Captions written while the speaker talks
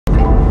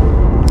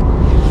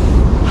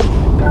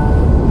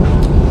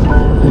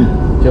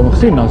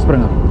gezien nou,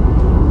 Springer?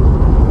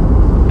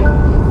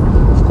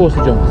 Of course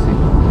het jy hom gezien.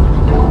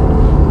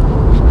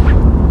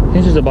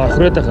 Nie soos 'n baie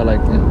groter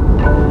gelyk nie.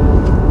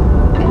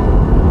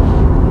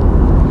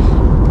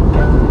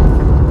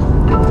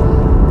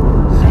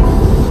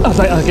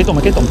 Ek het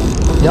hom.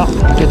 Ja,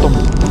 ek het hom.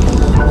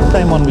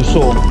 Same one we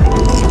saw.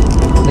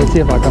 Let's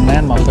see if I can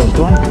land my first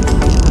one.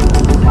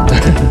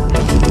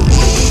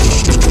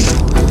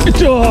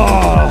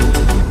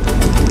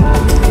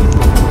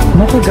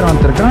 Nog 'n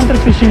Grunter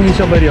Fishing hier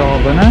so by die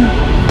hawe, né?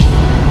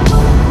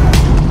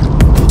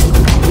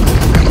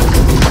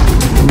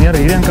 Meneer,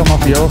 hierin kan maar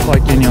vir jou 'n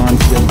gaatjie in jou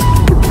hand speel.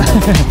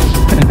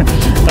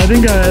 I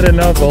think I had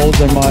enough holes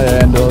in my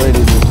hand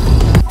already.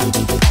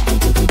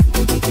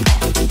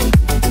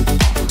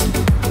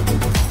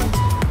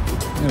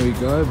 There we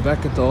go,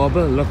 back at the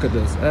harbour. Look at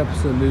this,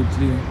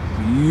 absolutely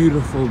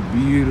beautiful,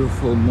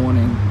 beautiful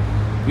morning.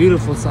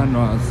 Beautiful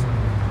sunrise,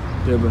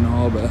 Durban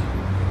Harbour.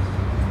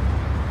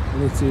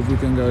 Let's see if we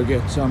can go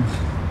get some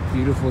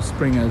beautiful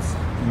springers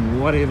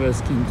and whatever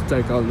is keen to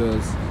take our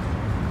lures.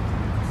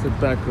 Sit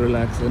back,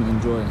 relax and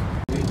enjoy.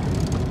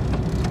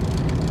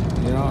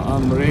 Yeah,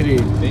 I'm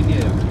ready.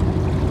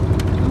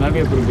 Dan heb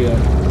je probeer.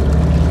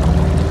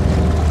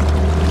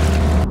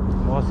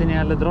 Waar sien jy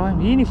hulle draai?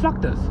 Hier in die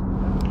vlaktes.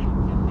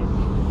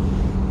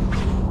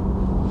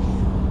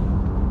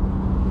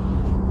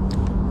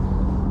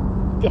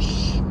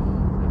 Yes!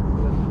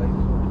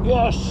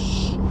 Yes!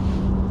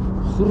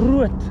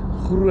 Groot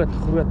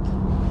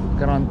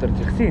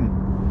Gruntertjie gesien.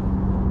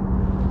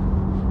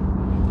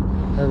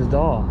 Dit is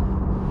daar.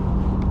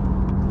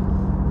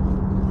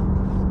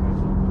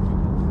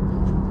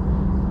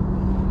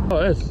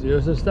 Hier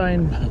is 'n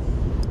stein.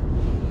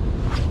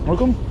 Maar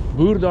kom,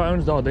 boer daai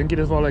ouens daar, dink jy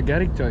dis waar hulle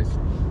garrick chase?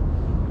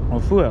 Maar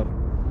voor.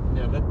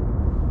 Ja, dit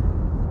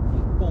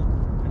pomp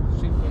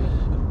gesien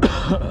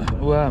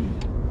vir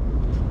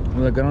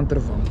hulle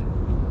Grunter vang.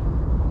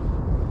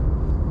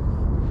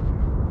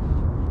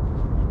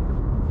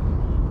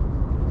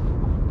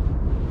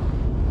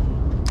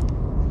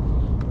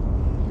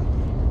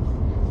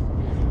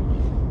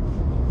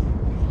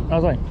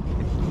 Nou sien.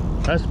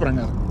 Dis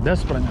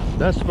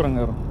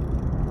Springer.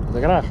 Is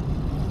ek reg?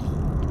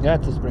 Ja,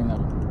 dit is Springer.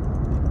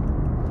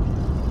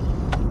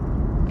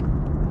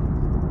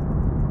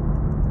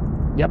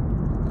 Yep.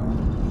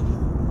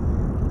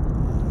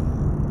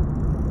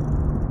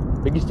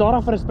 Bietjie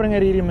stadig vir 'n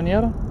Springer hierdie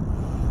meneer.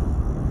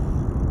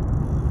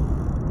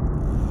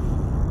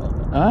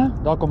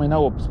 Daar kom hy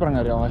nou op,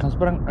 Springer, ja. Hy gaan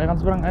spring. Ek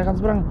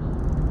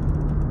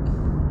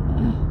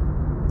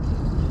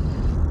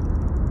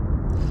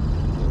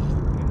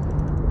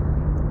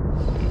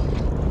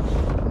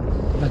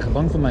is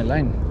bang vir my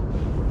lyn.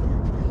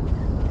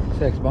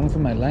 Ek is bang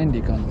vir my lyn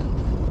die kant.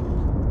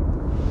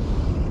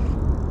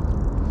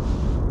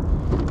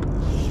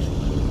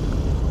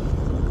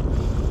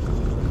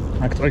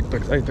 Ek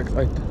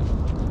uit.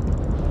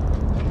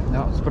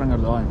 Ja,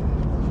 Springer daai.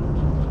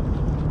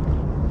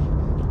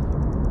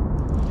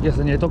 Yes,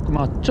 en jy het ook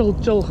maar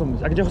chill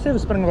gemoes. Ek het jou gesê vir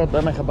Springer wat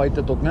by my gebyt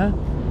het ook, né?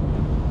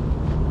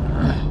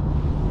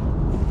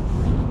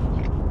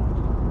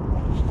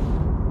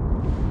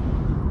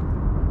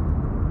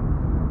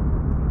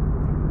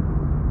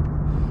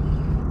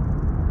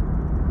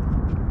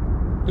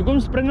 Hoekom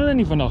spring hulle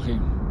nie vandag nie?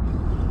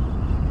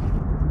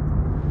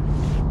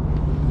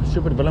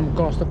 Super, Willem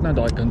kast ook na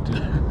daai kant toe.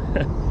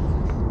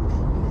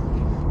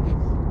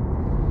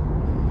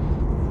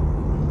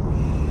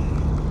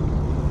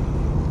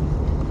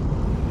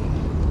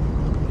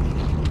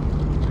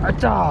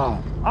 Atja,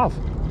 af.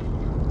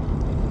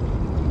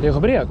 Jy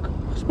gebreek,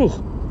 gespoeg.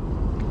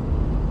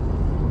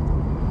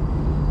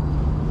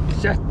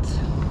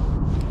 Shit.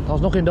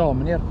 Daar's nog een daar,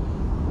 meneer.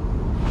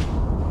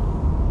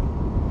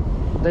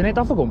 Het hy net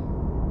afgekom?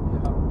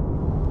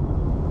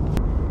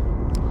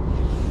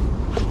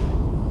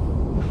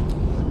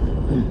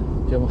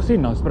 Jy hom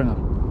gesien nou, Springer?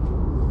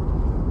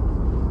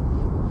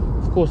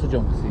 Of course het jy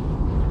hom gesien.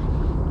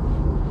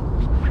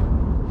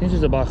 Nie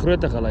soos 'n baie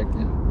groter gelyk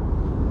nie.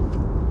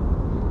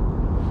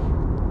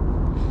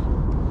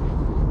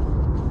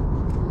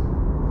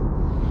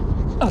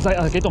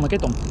 Ek het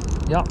hom.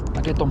 Ja,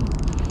 ek het hom.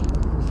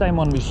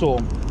 Same one we saw.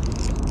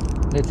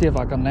 Let's see if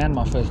I can land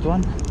my first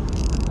one.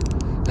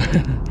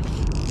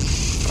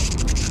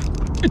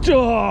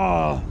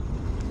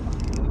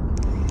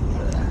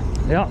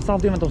 Ja,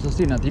 selfs iemand ons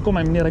gesien het. Hier kom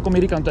hy meneer, hy kom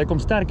hierdie kant toe, hy kom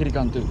sterk hierdie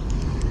kant toe.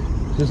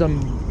 Soos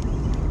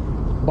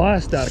baie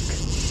sterk.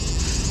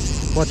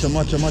 Watch him.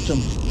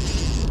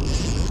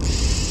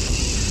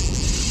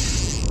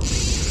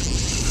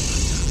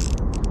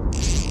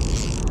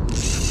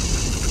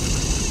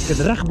 Ek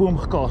het reg bo hom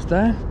gekast,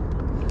 hè?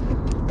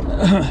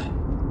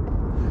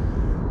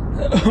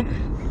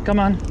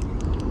 Come on.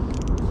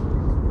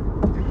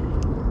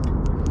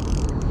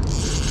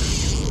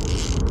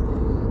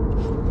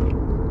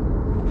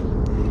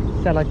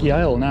 Stel ek jy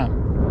huil, nou.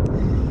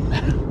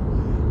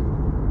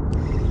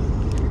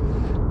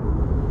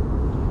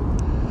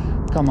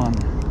 Come on.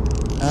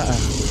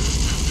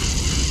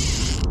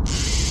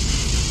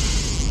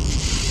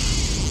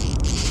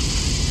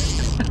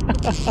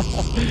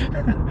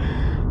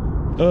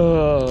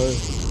 Oh.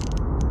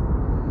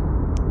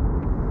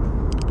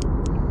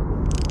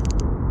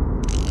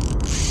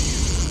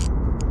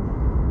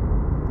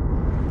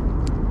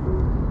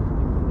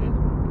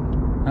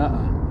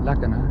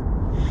 Lekker né?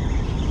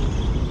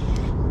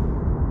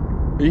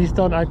 Hier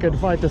staan ek en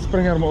fight 'n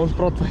springer, maar ons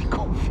praat van die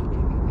koffie.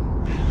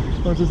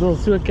 Ons is al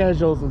so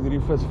casual as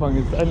hierdie visvang,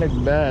 it's eintlik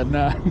bad,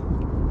 né?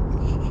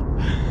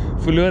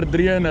 Verloor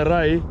 3 in 'n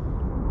ry.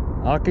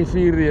 Hakkie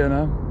 4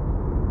 ene.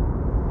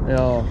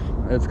 Ja,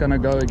 it's gonna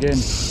go again.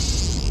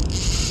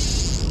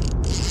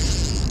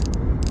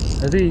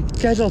 Is die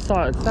casual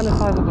size, stel 'n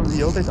size wat ons die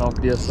hele tyd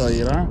hak deesdae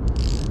hier, hè?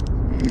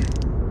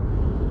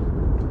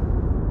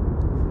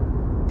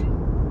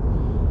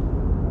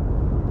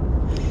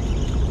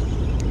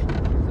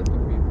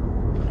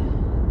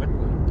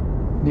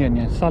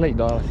 Nee, Sally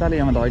daar,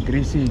 Sally met daai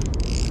greasy.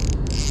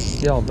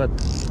 Ja, wit.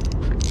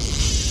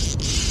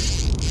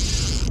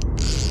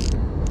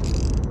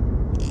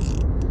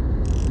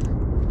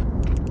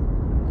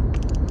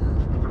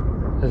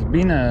 It's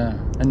been a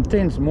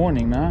intense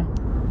morning, nah?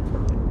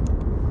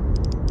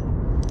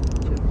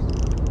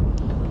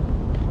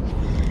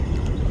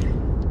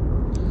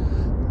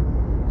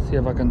 See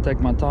if I can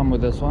take my time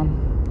with this one.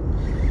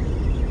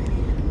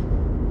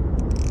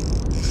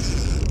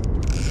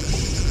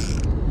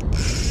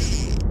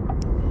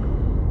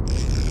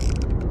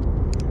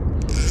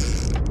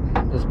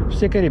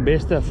 Seker die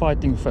beste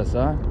fighting vis,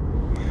 hè?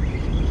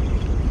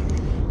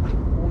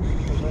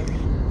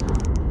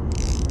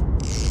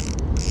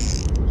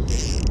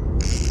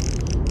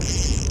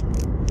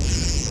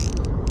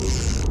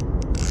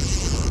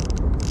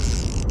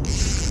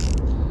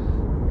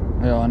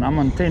 Yeah, and I'm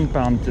on 10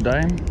 pound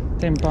today.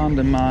 10 pound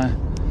in my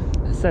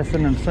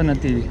Assassin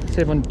Infinity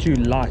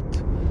 7.2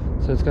 light.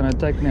 So it's going to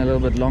take me a little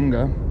bit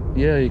longer.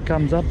 Yeah, he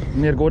comes up.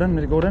 Meneer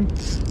Gordon.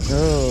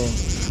 Oh.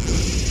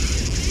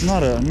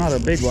 Not a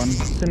big one.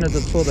 As soon as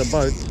it saw the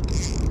boat,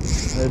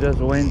 it just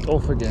went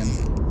off again.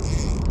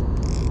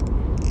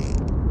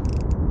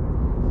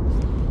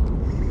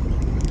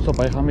 So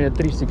hy gaan weer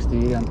 360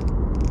 hierin.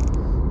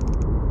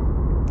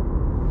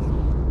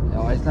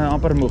 Ja, hy is nou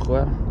amper moeg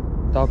hoor.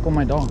 Daar kom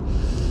hy daar.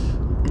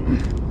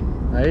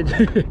 Hy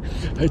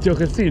het jou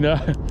gesien hè.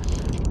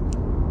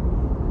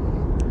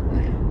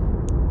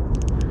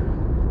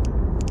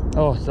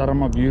 Oh, it's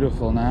darem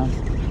beautiful now.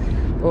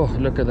 Oh,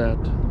 look at that.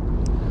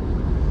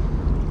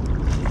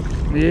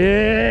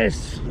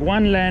 Yes,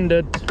 one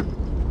landed.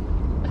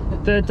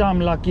 Third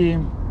time lucky.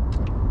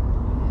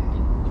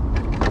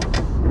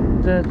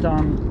 Third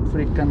time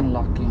freaking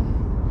lucky.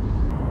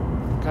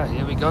 Okay,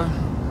 here we go.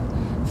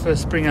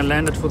 First springer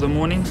landed for the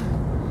morning.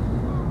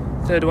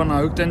 Third one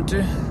I hooked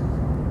into.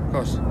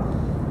 Gosh,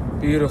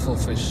 beautiful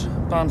fish.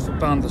 Pound for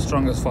pound, the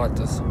strongest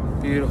fighters.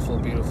 Beautiful,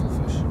 beautiful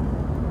fish.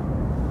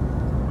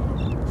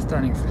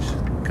 Stunning fish.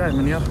 Okay,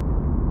 meneer.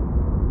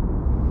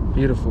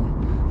 Beautiful.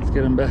 Let's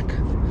get him back.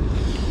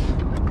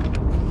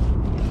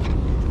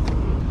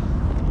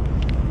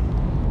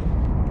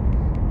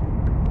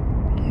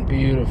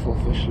 Beautiful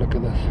fish, look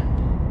at this.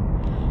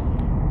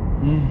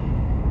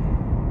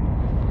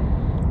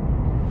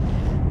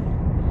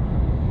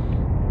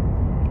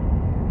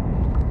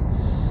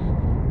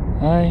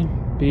 Hey,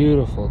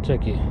 beautiful,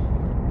 checky.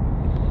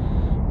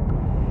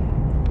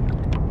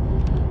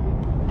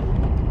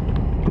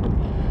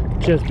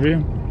 Cheers,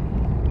 bro.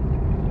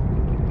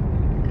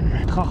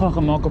 Gaga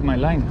gemaakt op mijn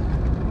lijn.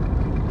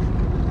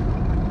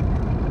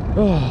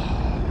 Oh.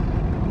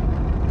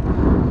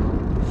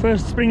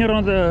 First springer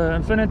on the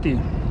Infinity.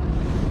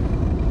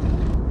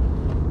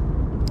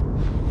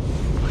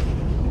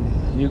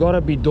 You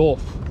gotta be doof.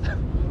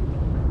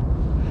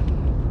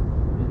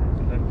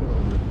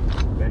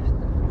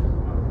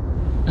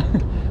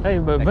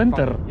 Hey,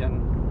 winter.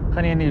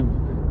 Gaan jy nie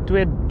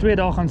twee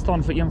dae gaan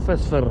staan vir een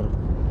vis vir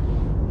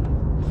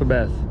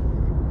Beth?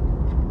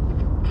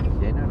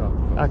 Jy nou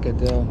daar? Ek het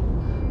ja.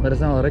 Maar dit is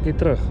nou al rukkie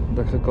terug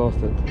dat ek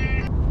gecast het.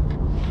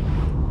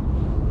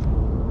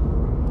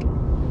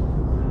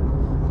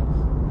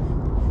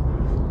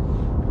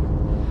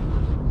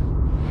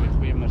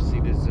 Goeie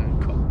Mercedes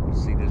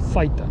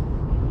feite.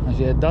 As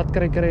jy dat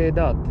kry, kry jy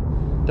dat.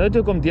 Toe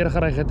ek hom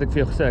deurgery het ek vir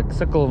jou gesê ek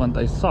sukkel want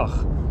hy's sag.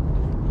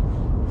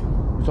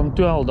 Moet hom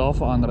 12 dae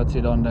verander as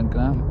jy daaraan dink,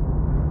 né?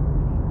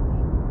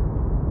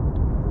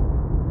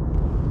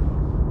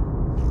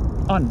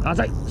 As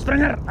hy,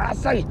 springer,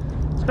 as hy.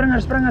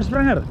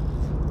 Springer.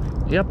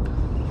 Yep.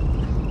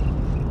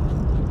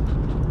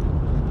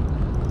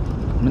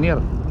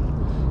 Meneer,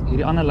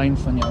 hierdie ander lyn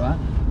van jou, hè?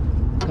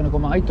 Kan ek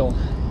hom uithaal?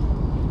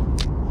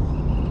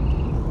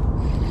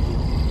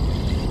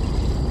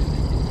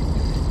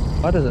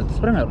 Wat is dit?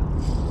 Springer?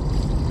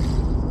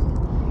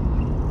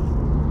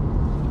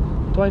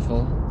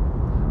 Twyfel?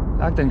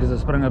 Ek dink is 'n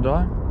springer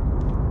daar.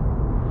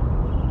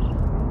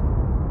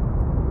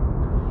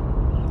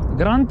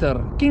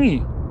 Grunter,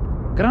 Kingie.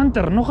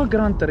 Grunter, nog 'n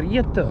Grunter,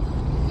 jette.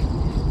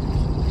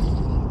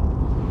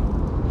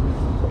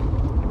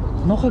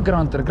 Nog 'n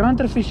Grunter.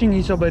 Grunter Fishing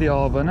hier so by die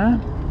hawe, né?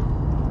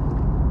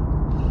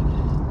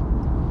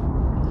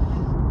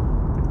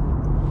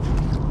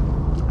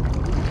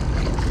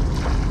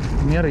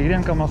 meneer,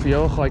 hierheen kan maar vir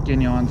jou 'n gaatjie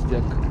in jou hand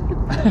steek.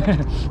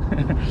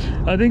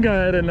 I think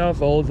I had enough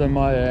holes in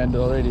my hand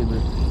already, bro.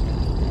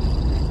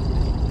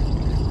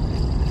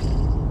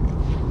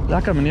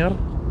 Lekker meneer.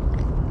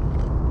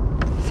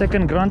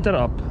 Second grunter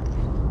up.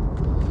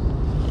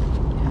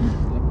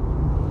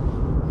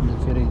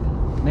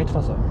 Net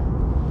vashou.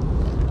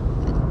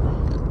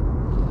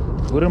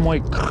 Hoor 'n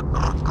mooi.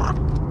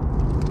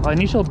 Hy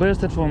initial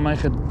burst het vir my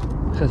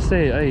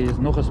gesê, hey, is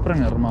nog 'n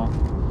springer, maar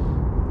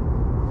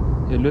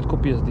jy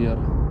loodkoppie is deur.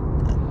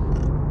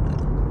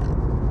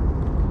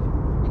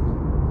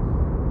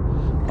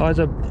 It's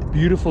a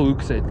beautiful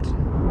hook set.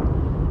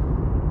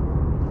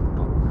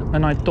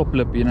 En hy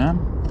toplip, you know.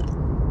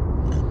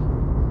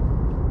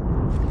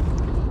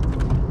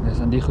 Dis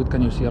en die goed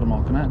kan jou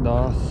seermaak, né?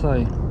 Daar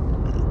sy.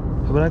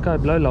 Gebruik hy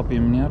blou lappie,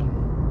 meneer.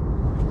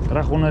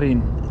 Reg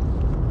onderin.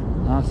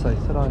 Daar sy,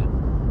 sit daai.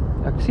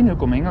 Ek sien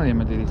hoekom hengel jy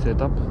met hierdie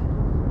setup.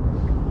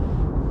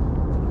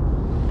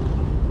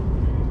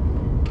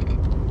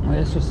 Hy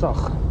is so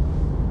sag.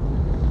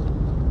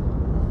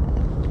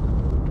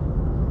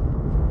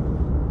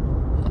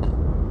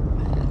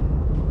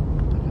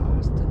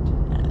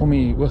 Om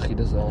die oogie,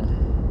 dis al.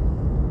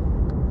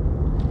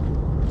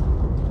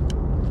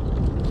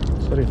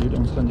 Sorry dude,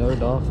 ons gaan jou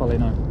daar val hy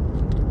nou.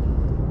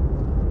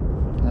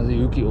 Dan is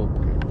die hoekie op.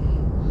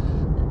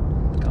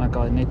 Kan ek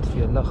al net vir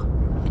jou lig.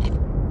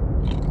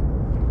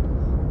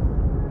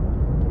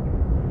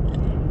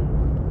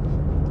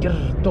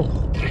 Toch.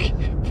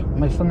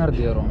 My vinger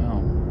deur hom, ja.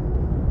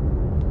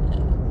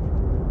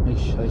 Hy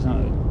is nou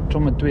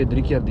sommer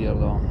 2-3 keer deur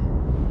daar.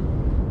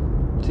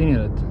 Sien jy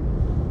dit?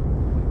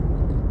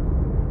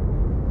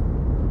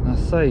 Na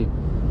sy.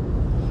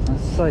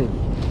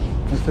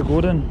 Mr.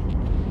 Gordon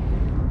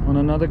on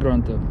another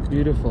grunter.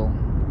 Beautiful.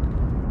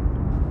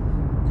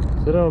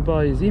 Sit daar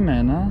by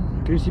Z-Man, huh?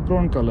 Greasy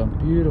prawn color.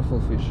 Beautiful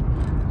fish.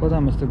 Well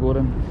done, Mr.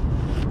 Gordon.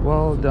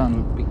 Well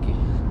done. Pikkie.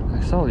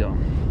 Ek sal ja.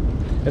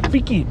 'n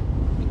pikkie.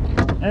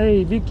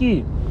 Hey,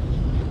 Vicky.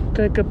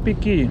 Kyk 'n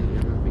pikkie.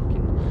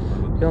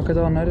 Ja, ek het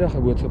daar nou die dag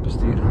 'n boodskap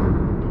gestuur.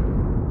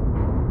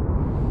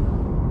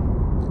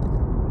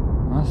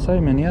 Ah, sy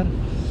meneer.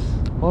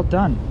 Well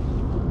done.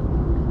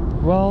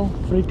 Well,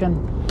 freaking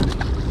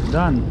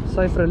done.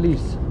 Safe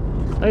release.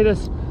 Hey,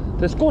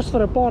 dis kos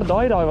vir 'n paar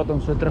daai wat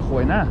ons so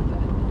teruggooi, né?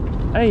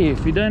 Hey,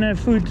 if you don't have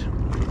food,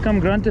 come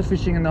Grunter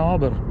Fishing in the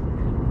harbour.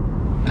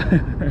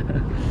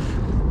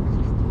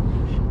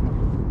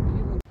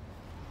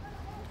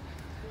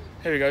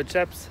 Here we go,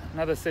 chaps.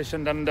 Another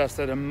session done and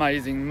dusted.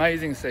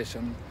 Amazing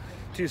session.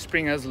 2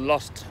 springers,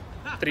 lost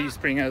 3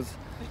 springers,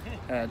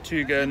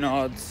 2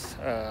 gurnards.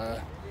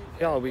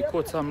 Yeah, we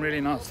caught some really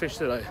nice fish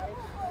today.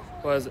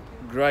 It was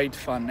great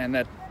fun, and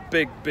that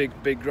big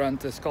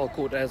grunter skull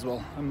caught as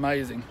well.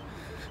 Amazing.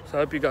 So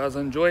I hope you guys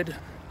enjoyed.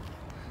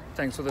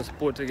 Thanks for the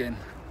support again.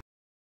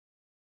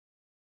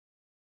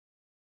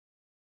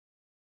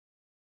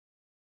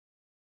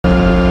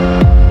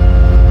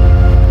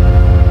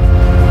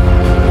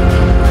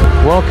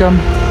 Welcome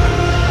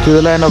to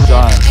the land of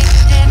giants.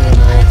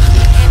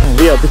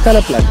 Yeah, the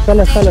color plug.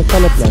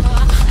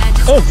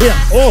 Oh, yeah.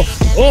 Oh,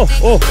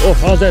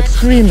 how's that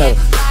screamer?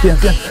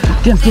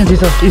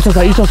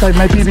 He's outside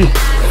my PB.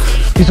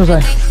 He's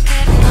outside.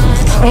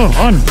 Oh,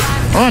 on.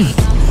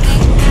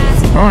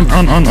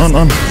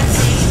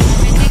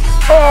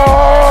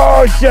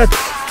 Oh, shit.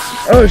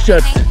 Oh,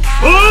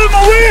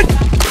 my wind.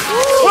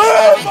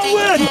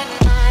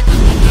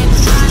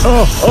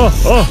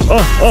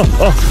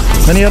 Oh.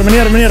 Meneer.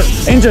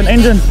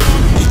 Engine.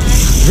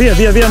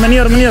 Via,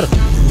 meneer.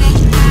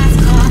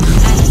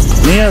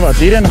 Nee, wat?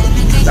 Hierin.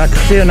 Ek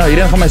sê nou,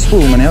 hierin gaan my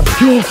spoel, meneer.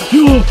 Jo.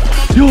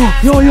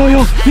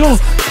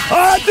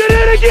 Ah, did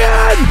it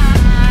again!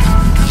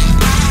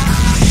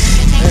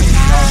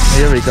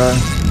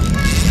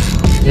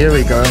 Here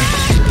we go.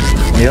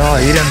 Ja,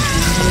 hierin.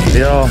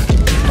 Ja.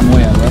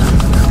 Mooi, hè?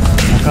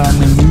 Ek gaan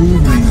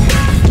moving.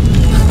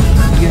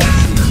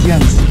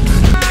 Yes.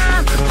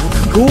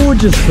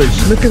 Gorgeous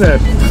fish, look at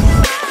that.